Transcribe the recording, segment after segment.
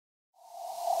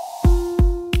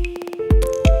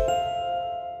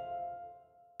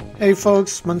Hey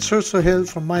folks, Mansoor Sohail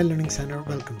from My Learning Center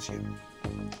welcomes you.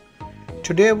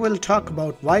 Today we'll talk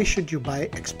about why should you buy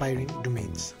expiring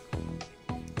domains.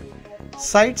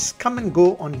 Sites come and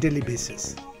go on daily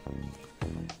basis.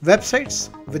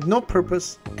 Websites with no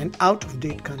purpose and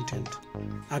out-of-date content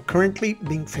are currently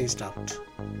being phased out.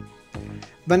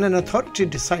 When an authority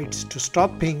decides to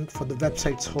stop paying for the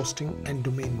website's hosting and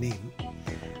domain name,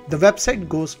 the website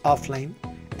goes offline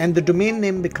and the domain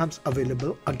name becomes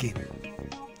available again.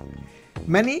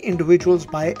 Many individuals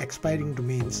buy expiring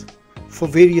domains for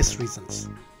various reasons.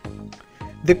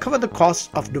 They cover the cost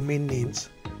of domain names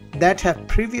that have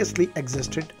previously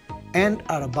existed and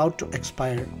are about to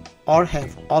expire or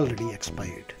have already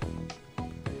expired.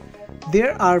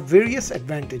 There are various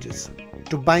advantages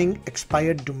to buying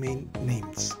expired domain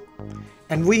names,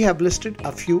 and we have listed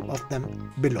a few of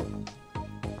them below.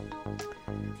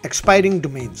 Expiring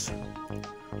domains.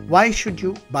 Why should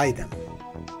you buy them?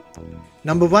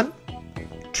 Number 1.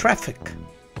 Traffic.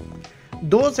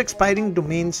 Those expiring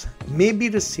domains may be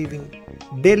receiving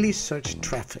daily search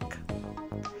traffic.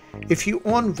 If you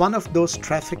own one of those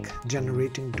traffic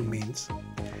generating domains,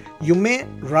 you may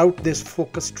route this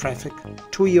focused traffic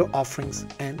to your offerings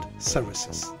and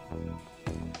services.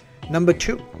 Number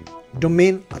 2.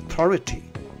 Domain authority.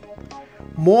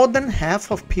 More than half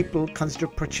of people consider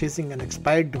purchasing an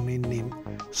expired domain name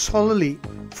solely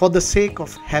for the sake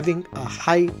of having a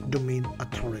high domain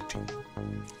authority.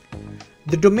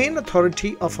 The domain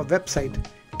authority of a website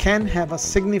can have a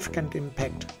significant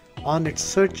impact on its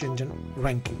search engine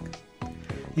ranking.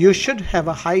 You should have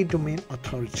a high domain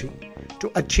authority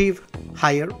to achieve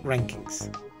higher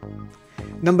rankings.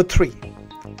 Number 3.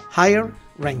 Higher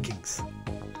rankings.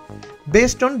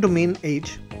 Based on domain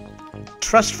age,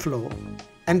 trust flow,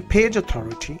 and page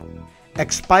authority,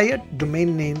 expired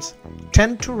domain names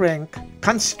tend to rank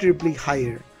considerably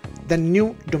higher than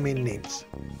new domain names.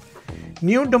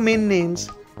 New domain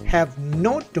names have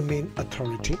no domain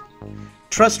authority,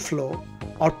 trust flow,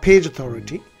 or page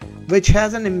authority, which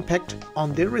has an impact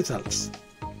on their results.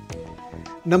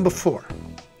 Number 4.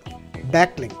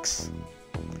 Backlinks.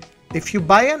 If you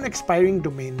buy an expiring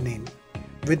domain name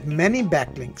with many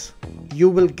backlinks, you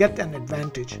will get an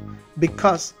advantage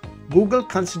because Google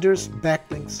considers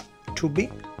backlinks to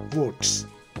be votes.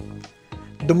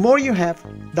 The more you have,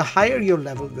 the higher your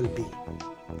level will be.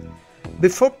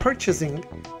 Before purchasing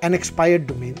an expired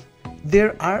domain,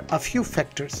 there are a few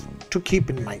factors to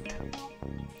keep in mind.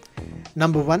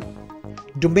 Number 1.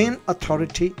 Domain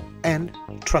authority and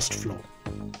trust flow.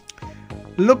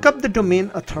 Look up the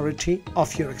domain authority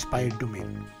of your expired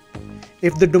domain.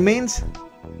 If the domain's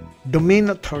domain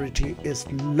authority is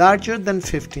larger than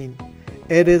 15,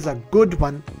 it is a good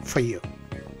one for you.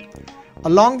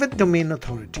 Along with domain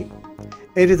authority,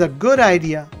 it is a good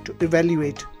idea to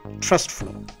evaluate trust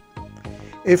flow.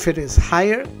 If it is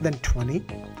higher than 20,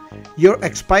 your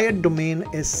expired domain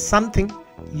is something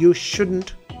you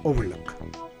shouldn't overlook.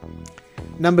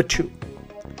 Number 2.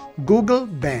 Google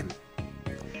ban.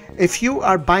 If you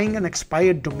are buying an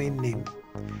expired domain name,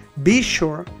 be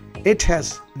sure it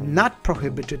has not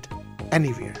prohibited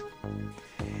anywhere.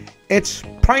 It's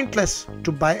pointless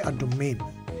to buy a domain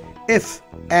if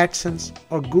AdSense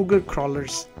or Google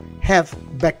crawlers have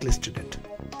backlisted it.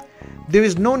 There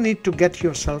is no need to get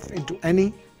yourself into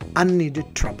any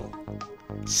unneeded trouble.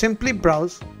 Simply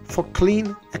browse for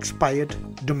clean expired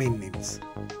domain names.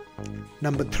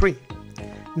 Number 3.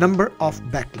 Number of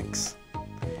backlinks.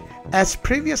 As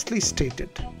previously stated,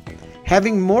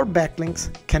 having more backlinks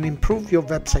can improve your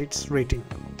website's rating.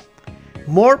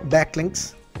 More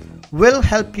backlinks will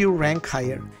help you rank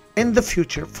higher in the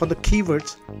future for the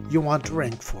keywords you want to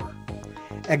rank for.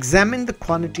 Examine the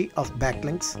quantity of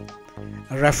backlinks,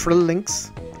 referral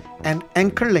links, and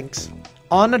anchor links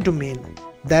on a domain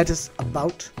that is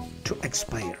about to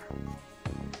expire.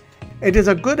 It is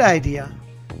a good idea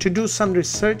to do some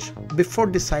research before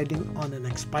deciding on an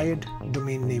expired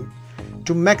domain name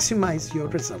to maximize your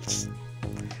results.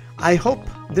 I hope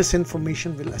this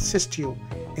information will assist you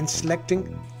in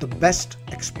selecting the best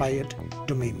expired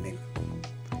domain name.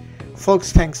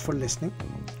 Folks, thanks for listening.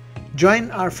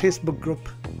 Join our Facebook group,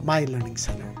 My Learning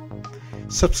Center.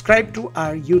 Subscribe to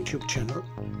our YouTube channel,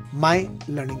 My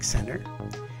Learning Center,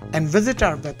 and visit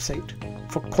our website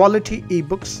for quality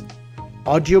ebooks,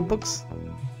 audiobooks,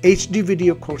 HD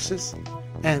video courses,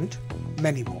 and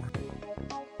many more.